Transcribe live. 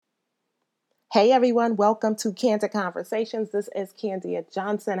Hey everyone, welcome to Candid Conversations. This is Candia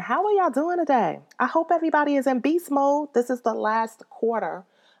Johnson. How are y'all doing today? I hope everybody is in beast mode. This is the last quarter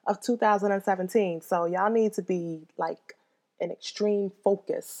of 2017, so y'all need to be like in extreme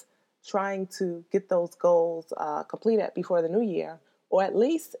focus, trying to get those goals completed before the new year, or at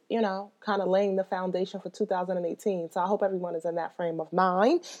least, kind of laying the foundation for 2018. So I hope everyone is in that frame of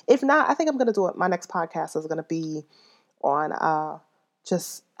mind. If not, I think I'm going to do it. My next podcast is going to be on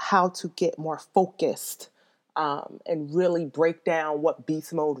just how to get more focused and really break down what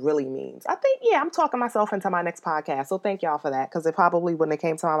beast mode really means. I think, I'm talking myself into my next podcast. So thank y'all for that, because it probably wouldn't have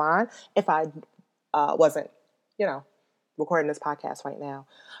came to my mind if I wasn't, recording this podcast right now.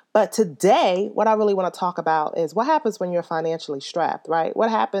 But today, what I really want to talk about is what happens when you're financially strapped, right?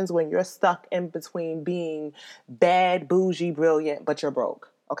 What happens when you're stuck in between being bad, bougie, brilliant, but you're broke?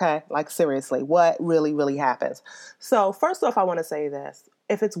 Okay? Like seriously, what really, really happens? So first off, I want to say this.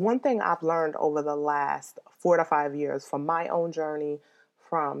 If it's one thing I've learned over the last 4 to 5 years from my own journey,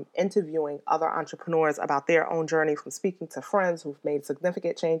 from interviewing other entrepreneurs about their own journey, from speaking to friends who've made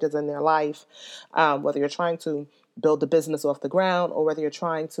significant changes in their life, whether you're trying to build a business off the ground or whether you're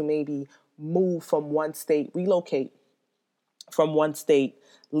trying to maybe move from one state, relocate from one state,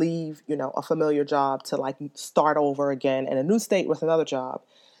 leave, a familiar job to like start over again in a new state with another job.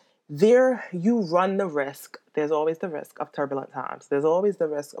 There you run the risk. There's always the risk of turbulent times. There's always the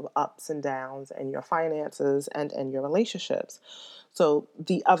risk of ups and downs in your finances and in your relationships. So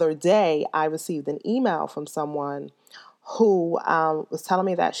the other day, I received an email from someone who was telling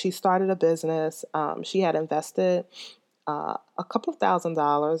me that she started a business. She had invested a couple of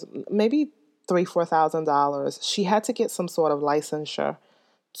 $1,000s, maybe $3,000-$4,000. She had to get some sort of licensure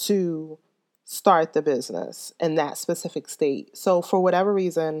to start the business in that specific state. So for whatever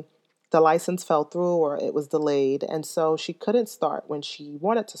reason, the license fell through or it was delayed. And so she couldn't start when she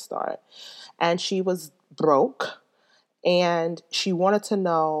wanted to start. And she was broke and she wanted to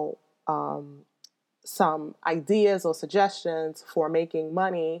know some ideas or suggestions for making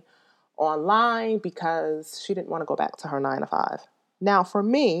money online because she didn't want to go back to her 9 to 5. Now, for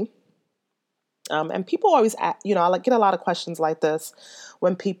me, and people always, I get a lot of questions like this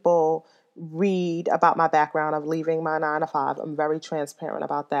when people read about my background of leaving my 9 to 5. I'm very transparent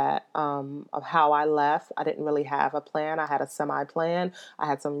about that, of how I left. I didn't really have a plan. I had a semi-plan. I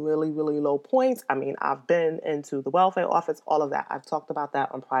had some really, really low points. I mean, I've been into the welfare office, all of that. I've talked about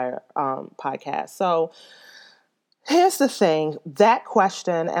that on prior podcasts. So here's the thing. That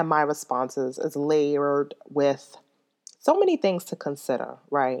question and my responses is layered with so many things to consider,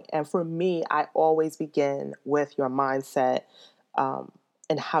 right? And for me, I always begin with your mindset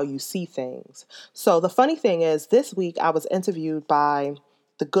and how you see things. So the funny thing is, this week I was interviewed by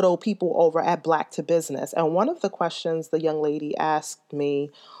the good old people over at Black to Business. And one of the questions the young lady asked me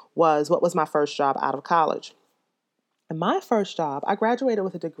was, what was my first job out of college? And my first job, I graduated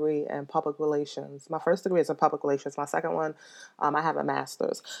with a degree in public relations. My first degree is in public relations. My second one, I have a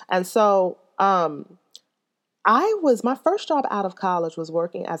master's. And so my first job out of college was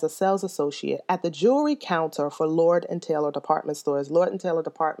working as a sales associate at the jewelry counter for Lord & Taylor department stores. Lord & Taylor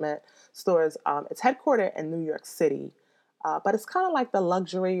department stores, it's headquartered in New York City, but it's kind of like the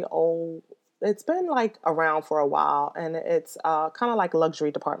luxury it's been like around for a while, and it's kind of like luxury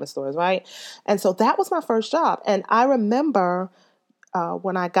department stores, right? And so that was my first job. And I remember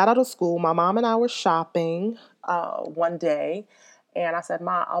when I got out of school, my mom and I were shopping one day, and I said,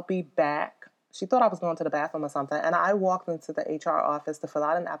 "Ma, I'll be back." She thought I was going to the bathroom or something, and I walked into the HR office to fill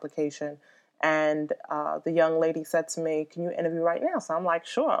out an application, and the young lady said to me, "Can you interview right now?" So I'm like,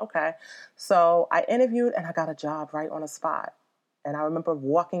 "Sure, okay." So I interviewed, and I got a job right on the spot. And I remember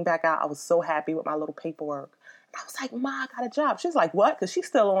walking back out. I was so happy with my little paperwork. And I was like, "Ma, I got a job." She's like, "What?" Because she's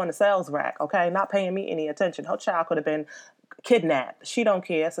still on the sales rack, okay, not paying me any attention. Her child could have been kidnapped. She don't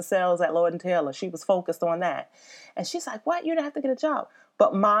care. It's the sales at Lord & Taylor. She was focused on that. And she's like, "What? You don't have to get a job."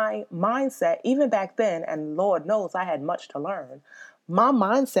 But my mindset, even back then, and Lord knows I had much to learn, my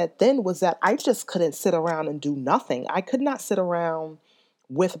mindset then was that I just couldn't sit around and do nothing. I could not sit around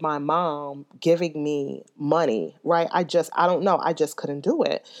with my mom giving me money, right? I don't know. I just couldn't do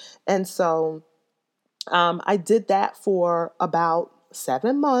it. And so I did that for about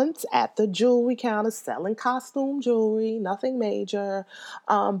 7 months at the jewelry counter, selling costume jewelry, nothing major.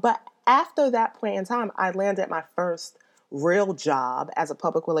 But after that point in time, I landed my first real job as a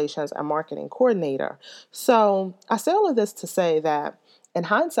public relations and marketing coordinator. So I say all of this to say that in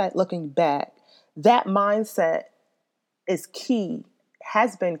hindsight, looking back, that mindset is key,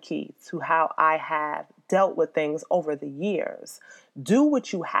 has been key to how I have dealt with things over the years. Do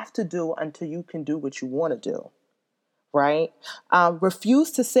what you have to do until you can do what you want to do. right?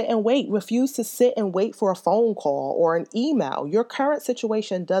 Refuse to sit and wait. Refuse to sit and wait for a phone call or an email. Your current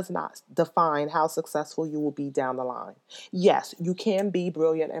situation does not define how successful you will be down the line. Yes, you can be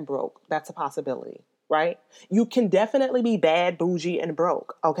brilliant and broke. That's a possibility, right? You can definitely be bad, bougie, and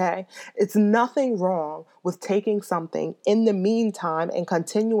broke, okay? It's nothing wrong with taking something in the meantime and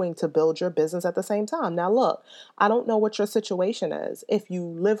continuing to build your business at the same time. Now, look, I don't know what your situation is. If you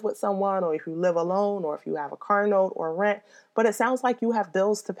live with someone, or if you live alone, or if you have a car note or rent, but it sounds like you have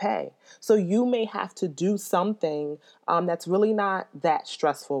bills to pay. So you may have to do something that's really not that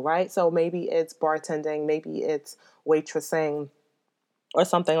stressful, right? So maybe it's bartending, maybe it's waitressing, or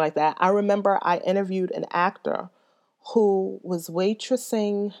something like that. I remember I interviewed an actor who was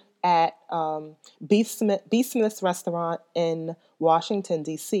waitressing at B. Smith's restaurant in Washington,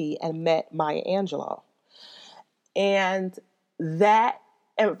 D.C., and met Maya Angelou. And that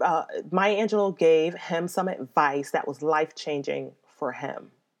Maya Angelou gave him some advice that was life changing for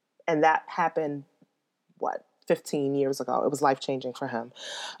him. And that happened, what, 15 years ago. It was life changing for him.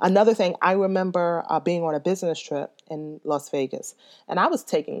 Another thing, I remember being on a business trip in Las Vegas, and I was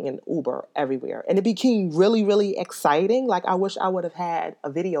taking an Uber everywhere. And it became really, really exciting. Like, I wish I would have had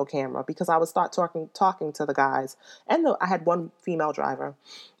a video camera, because I would start talking to the guys. And I had one female driver.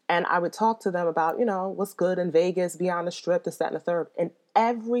 And I would talk to them about, what's good in Vegas, beyond the strip, this, that, and the third. And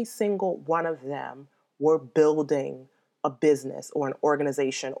every single one of them were building a business or an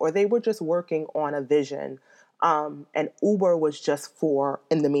organization, or they were just working on a vision. And Uber was just for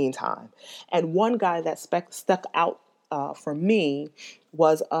in the meantime. And one guy that stuck out for me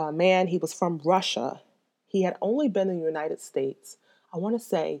was a man. He was from Russia. He had only been in the United States, I want to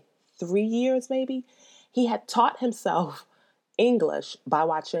say 3 years maybe. He had taught himself English by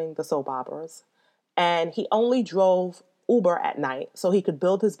watching the soap operas. And he only drove Uber at night so he could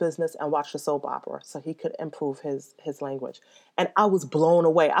build his business and watch the soap opera so he could improve his language. And I was blown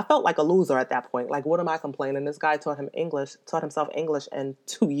away. I felt like a loser at that point. Like, what am I complaining? This guy taught himself English in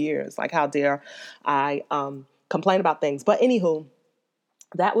 2 years. Like, how dare I complain about things? But anywho,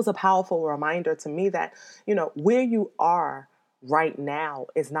 that was a powerful reminder to me that, where you are right now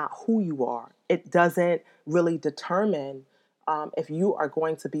is not who you are. It doesn't really determine if you are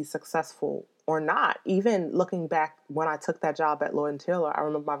going to be successful or not. Even looking back when I took that job at Lord & Taylor, I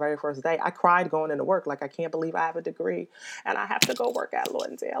remember my very first day, I cried going into work. Like, I can't believe I have a degree and I have to go work at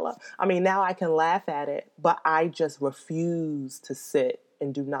Lord & Taylor. I mean, now I can laugh at it, but I just refuse to sit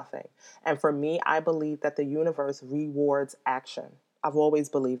and do nothing. And for me, I believe that the universe rewards action. I've always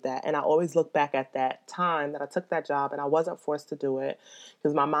believed that. And I always look back at that time that I took that job and I wasn't forced to do it,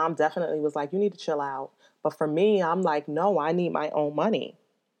 because my mom definitely was like, you need to chill out. But for me, I'm like, no, I need my own money,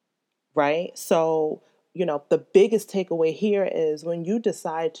 right? So, the biggest takeaway here is when you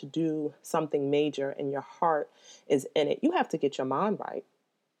decide to do something major and your heart is in it, you have to get your mind right.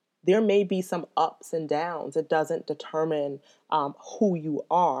 There may be some ups and downs. It doesn't determine who you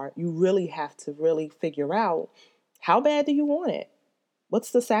are. You really have to really figure out, how bad do you want it?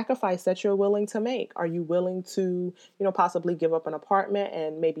 What's the sacrifice that you're willing to make? Are you willing to, possibly give up an apartment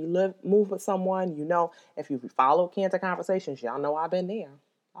and maybe move with someone? If you follow Cancer Conversations, y'all know I've been there.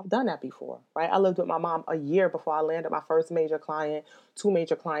 I've done that before, right? I lived with my mom a year before I landed my first major client, 2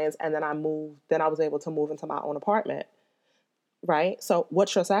 major clients, and then I moved. Then I was able to move into my own apartment, right? So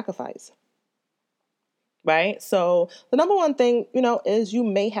what's your sacrifice? Right? So the number one thing, is you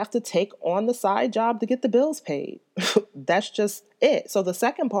may have to take on the side job to get the bills paid. That's just it. So the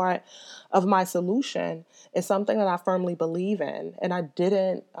second part of my solution is something that I firmly believe in. And I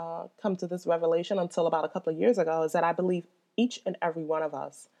didn't come to this revelation until about a couple of years ago, is that I believe each and every one of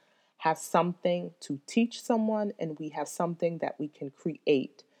us have something to teach someone, and we have something that we can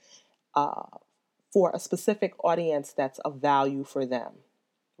create for a specific audience that's of value for them.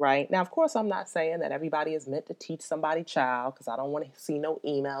 Right? Now, of course, I'm not saying that everybody is meant to teach somebody child, because I don't want to see no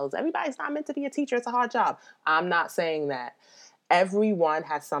emails. Everybody's not meant to be a teacher. It's a hard job. I'm not saying that. Everyone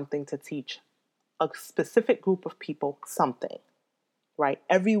has something to teach a specific group of people something, right?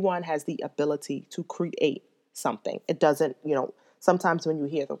 Everyone has the ability to create something. It doesn't, sometimes when you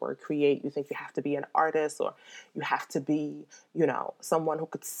hear the word create, you think you have to be an artist, or you have to be, someone who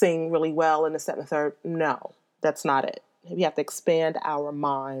could sing really well in the second and third. No, that's not it. We have to expand our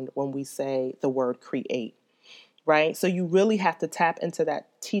mind when we say the word create, right? So you really have to tap into that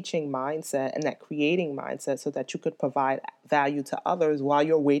teaching mindset and that creating mindset so that you could provide value to others while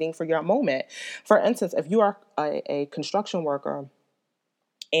you're waiting for your moment. For instance, if you are a construction worker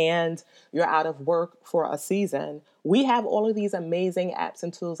and you're out of work for a season, we have all of these amazing apps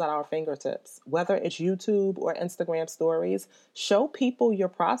and tools at our fingertips. Whether it's YouTube or Instagram stories, show people your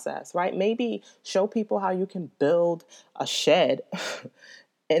process, right? Maybe show people how you can build a shed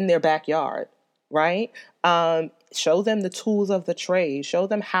in their backyard, right? Show them the tools of the trade. Show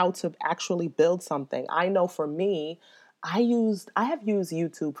them how to actually build something. I know for me, I have used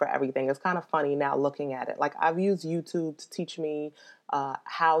YouTube for everything. It's kind of funny now looking at it. Like I've used YouTube to teach me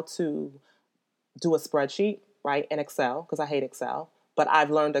how to do a spreadsheet, right, in Excel, because I hate Excel. But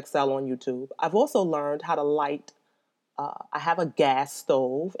I've learned Excel on YouTube. I've also learned how to light. I have a gas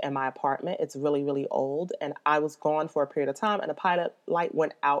stove in my apartment. It's really, really old. And I was gone for a period of time, and the pilot light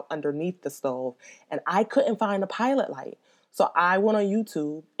went out underneath the stove. And I couldn't find the pilot light. So I went on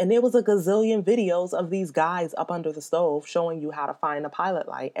YouTube, and there was a gazillion videos of these guys up under the stove showing you how to find the pilot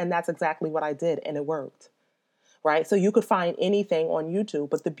light. And that's exactly what I did, and it worked. Right? So you could find anything on YouTube,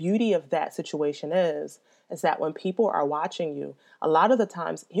 but the beauty of that situation is that when people are watching you, a lot of the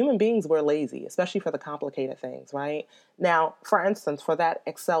times human beings were lazy, especially for the complicated things, right? Now, for instance, for that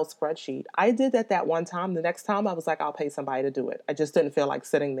Excel spreadsheet, I did that one time. The next time I was like, I'll pay somebody to do it. I just didn't feel like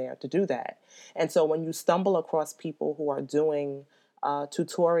sitting there to do that. And so when you stumble across people who are doing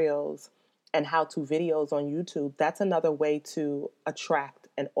tutorials and how-to videos on YouTube, that's another way to attract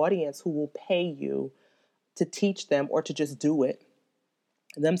an audience who will pay you to teach them or to just do it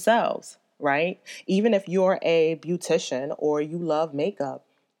themselves, right? Even if you're a beautician or you love makeup,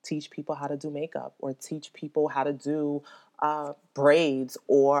 teach people how to do makeup or teach people how to do braids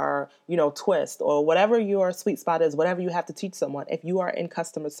or, twist or whatever your sweet spot is, whatever you have to teach someone. If you are in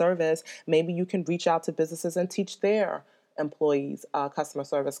customer service, maybe you can reach out to businesses and teach their employees customer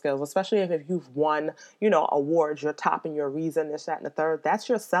service skills, especially if you've won, awards, you're top in your reason, this, that, and the third. That's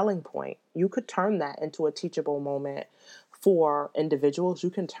your selling point. You could turn that into a teachable moment for individuals. You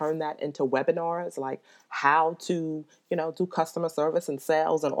can turn that into webinars, like how to, do customer service and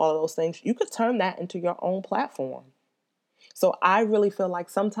sales and all of those things. You could turn that into your own platform. So I really feel like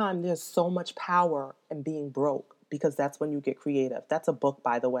sometimes there's so much power in being broke because that's when you get creative. That's a book,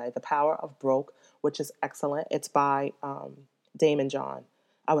 by the way, The Power of Broke, which is excellent. It's by Damon John.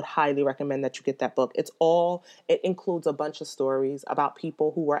 I would highly recommend that you get that book. It includes a bunch of stories about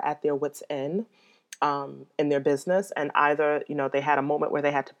people who were at their wits' end in their business, and either they had a moment where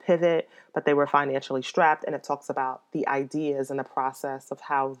they had to pivot, but they were financially strapped, and it talks about the ideas and the process of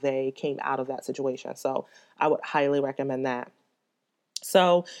how they came out of that situation. So I would highly recommend that.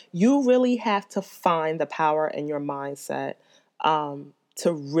 So you really have to find the power in your mindset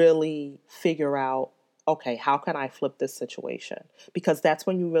to really figure out, okay, how can I flip this situation? Because that's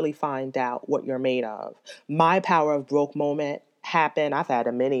when you really find out what you're made of. My power of broke moment happened. I've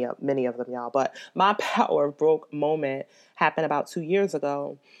had many of them, y'all, but my power of broke moment happened about 2 years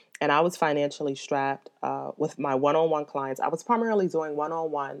ago. And I was financially strapped with my one-on-one clients. I was primarily doing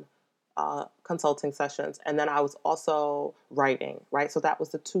one-on-one consulting sessions. And then I was also writing, right? So that was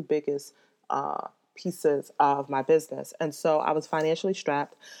the two biggest pieces of my business. And so I was financially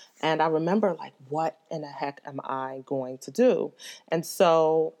strapped. And I remember like, what in the heck am I going to do? And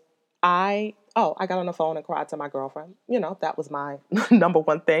so I got on the phone and cried to my girlfriend. That was my number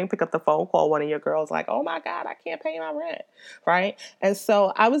one thing. Pick up the phone, call one of your girls like, oh my God, I can't pay my rent. Right. And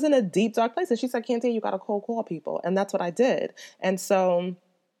so I was in a deep, dark place. And she said, Canty, you got to cold call people. And that's what I did. And so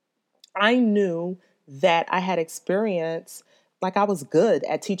I knew that I had experience, like I was good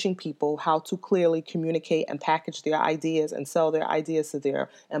at teaching people how to clearly communicate and package their ideas and sell their ideas to their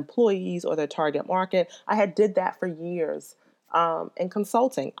employees or their target market. I had did that for years in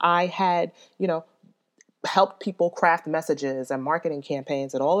consulting. I had, helped people craft messages and marketing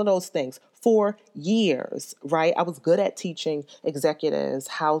campaigns and all of those things for years, right? I was good at teaching executives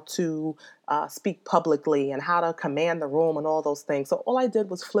how to speak publicly and how to command the room and all those things. So all I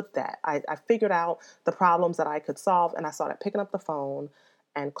did was flip that. I figured out the problems that I could solve, and I started picking up the phone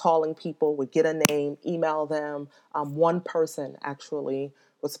and calling people, would get a name, email them. One person actually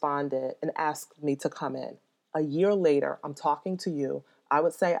responded and asked me to come in. A year later, I'm talking to you. I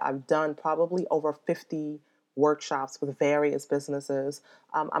would say I've done probably over 50 workshops with various businesses.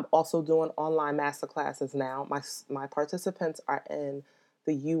 I'm also doing online masterclasses now. My participants are in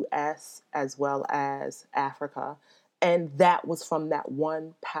the U.S. as well as Africa. And that was from that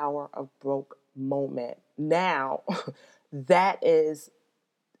one power of broke moment. Now, that is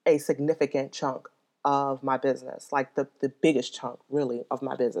a significant chunk of my business, like the biggest chunk really of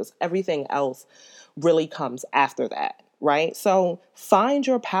my business. Everything else really comes after that, right? So find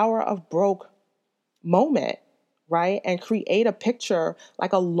your power of broke moment, right? And create a picture,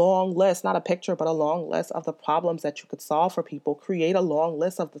 like a long list, not a picture, but a long list of the problems that you could solve for people. Create a long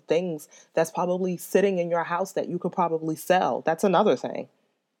list of the things that's probably sitting in your house that you could probably sell. That's another thing,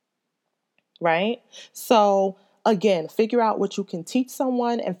 right? So again, figure out what you can teach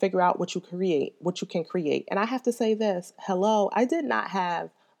someone and figure out what you can create. And I have to say this, hello, I did not have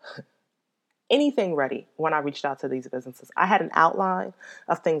anything ready when I reached out to these businesses. I had an outline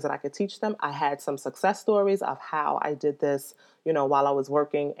of things that I could teach them. I had some success stories of how I did this, while I was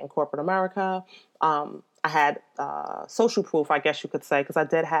working in corporate America. I had social proof, I guess you could say, because I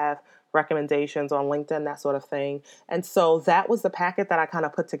did have recommendations on LinkedIn, that sort of thing. And so that was the packet that I kind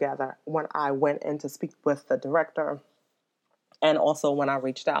of put together when I went in to speak with the director. And also when I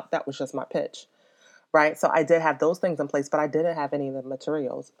reached out, that was just my pitch. Right. So I did have those things in place, but I didn't have any of the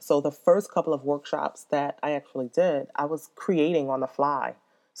materials. So the first couple of workshops that I actually did, I was creating on the fly.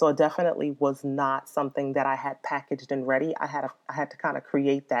 So it definitely was not something that I had packaged and ready. I had to kind of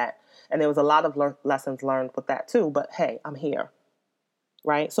create that. And there was a lot of lessons learned with that too. But hey, I'm here.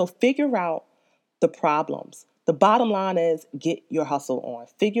 Right. So figure out the problems. The bottom line is get your hustle on.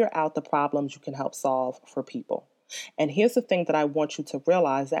 Figure out the problems you can help solve for people. And here's the thing that I want you to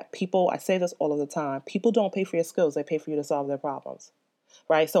realize, that people, I say this all of the time, people don't pay for your skills, they pay for you to solve their problems.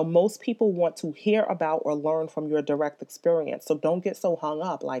 Right? So most people want to hear about or learn from your direct experience. So don't get so hung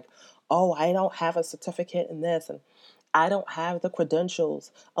up like, oh, I don't have a certificate in this and I don't have the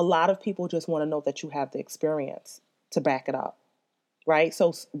credentials. A lot of people just want to know that you have the experience to back it up. Right?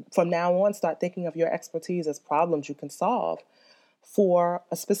 So from now on, start thinking of your expertise as problems you can solve for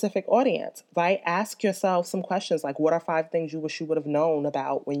a specific audience, right? Ask yourself some questions like, what are 5 things you wish you would have known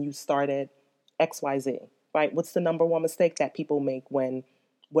about when you started XYZ, right? What's the number one mistake that people make when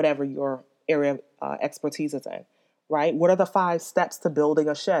whatever your area of expertise is in, right? What are the 5 steps to building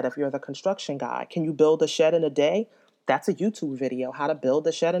a shed if you're the construction guy? Can you build a shed in a day? That's a YouTube video, how to build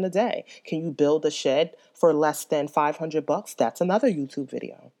a shed in a day. Can you build a shed for less than $500? That's another YouTube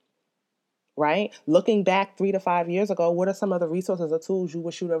video, right? Looking back 3 to 5 years ago, what are some of the resources or tools you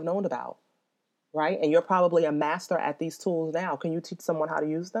wish you'd have known about, right? And you're probably a master at these tools now. Can you teach someone how to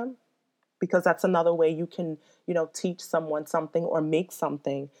use them? Because that's another way you can, teach someone something or make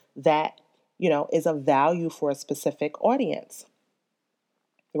something that, is of value for a specific audience,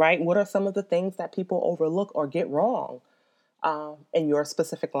 right? What are some of the things that people overlook or get wrong in your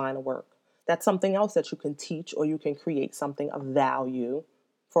specific line of work? That's something else that you can teach, or you can create something of value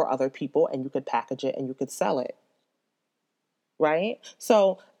for other people, and you could package it and you could sell it, right?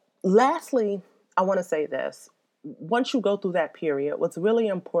 So lastly, I want to say this. Once you go through that period, what's really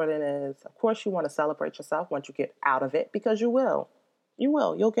important is, of course, you want to celebrate yourself once you get out of it, because you will.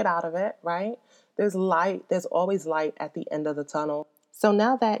 You'll get out of it, right? There's light. There's always light at the end of the tunnel. So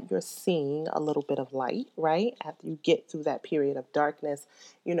now that you're seeing a little bit of light, right? After you get through that period of darkness,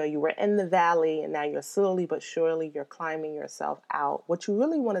 you were in the valley and now you're slowly but surely you're climbing yourself out. What you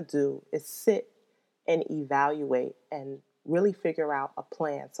really want to do is sit and evaluate and really figure out a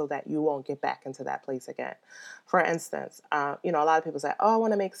plan so that you won't get back into that place again. For instance, a lot of people say, oh, I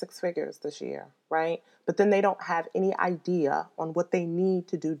want to make 6 figures this year, right? But then they don't have any idea on what they need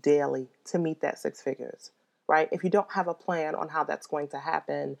to do daily to meet that 6 figures, right? If you don't have a plan on how that's going to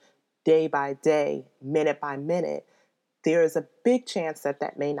happen day by day, minute by minute, there is a big chance that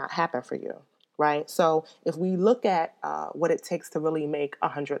that may not happen for you, right? So if we look at what it takes to really make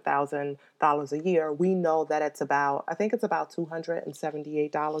 $100,000 a year, we know that I think it's about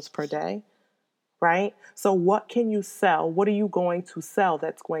 $278 per day, right? So what can you sell? What are you going to sell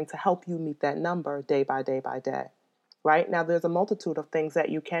that's going to help you meet that number day by day by day? Right? Now, there's a multitude of things that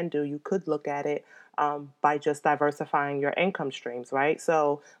you can do. You could look at it by just diversifying your income streams, right?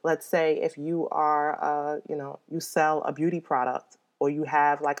 So let's say if you are, you sell a beauty product, or you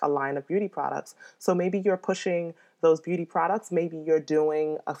have like a line of beauty products. So maybe you're pushing those beauty products. Maybe you're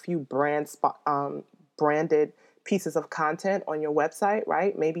doing a few branded pieces of content on your website,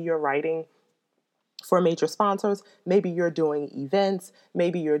 right? Maybe you're writing for major sponsors. Maybe you're doing events.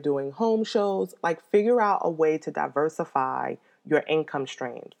 Maybe you're doing home shows. Like, figure out a way to diversify your income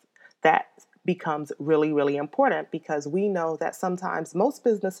streams. That becomes really, really important, because we know that sometimes most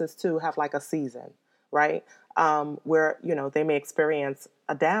businesses too have like a season, right? Where, they may experience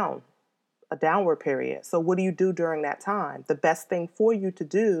a downward period. So what do you do during that time? The best thing for you to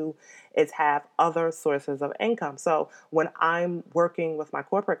do is have other sources of income. So when I'm working with my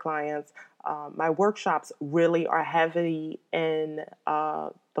corporate clients, my workshops really are heavy in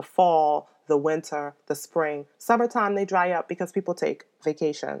the fall, the winter, the spring. Summertime, they dry up because people take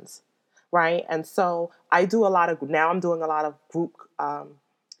vacations, right? And so now I'm doing a lot of group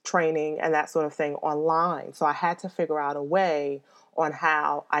training and that sort of thing online. So I had to figure out a way on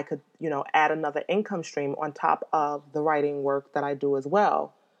how I could, add another income stream on top of the writing work that I do as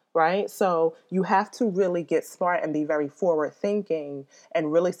well. Right. So you have to really get smart and be very forward thinking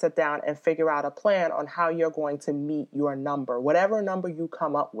and really sit down and figure out a plan on how you're going to meet your number, whatever number you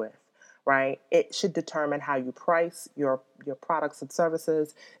come up with. Right. It should determine how you price your products and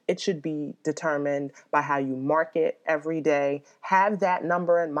services. It should be determined by how you market every day. Have that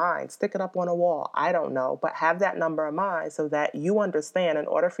number in mind. Stick it up on a wall. I don't know, but have that number in mind so that you understand in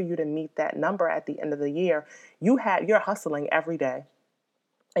order for you to meet that number at the end of the year, you're hustling every day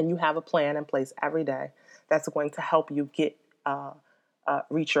and you have a plan in place every day that's going to help you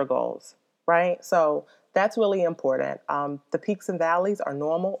reach your goals, right? So that's really important. The peaks and valleys are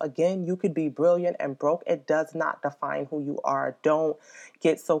normal. Again, you could be brilliant and broke. It does not define who you are. Don't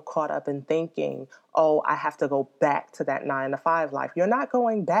get so caught up in thinking, oh, I have to go back to that 9 to 5 life. You're not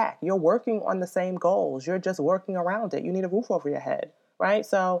going back. You're working on the same goals. You're just working around it. You need a roof over your head, right?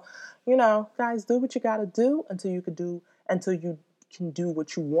 So, guys, do what you got to do until you can do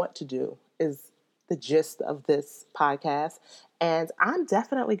what you want to do is the gist of this podcast. And I'm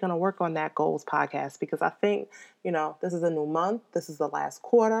definitely going to work on that goals podcast because I think, this is a new month. This is the last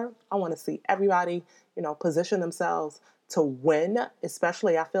quarter. I want to see everybody, position themselves to win.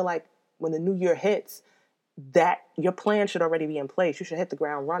 Especially, I feel like when the new year hits, that your plan should already be in place. You should hit the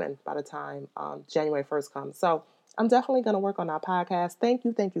ground running by the time January 1st comes. So I'm definitely going to work on our podcast. Thank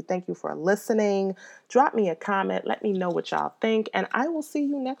you for listening. Drop me a comment. Let me know what y'all think. And I will see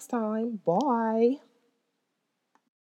you next time. Bye.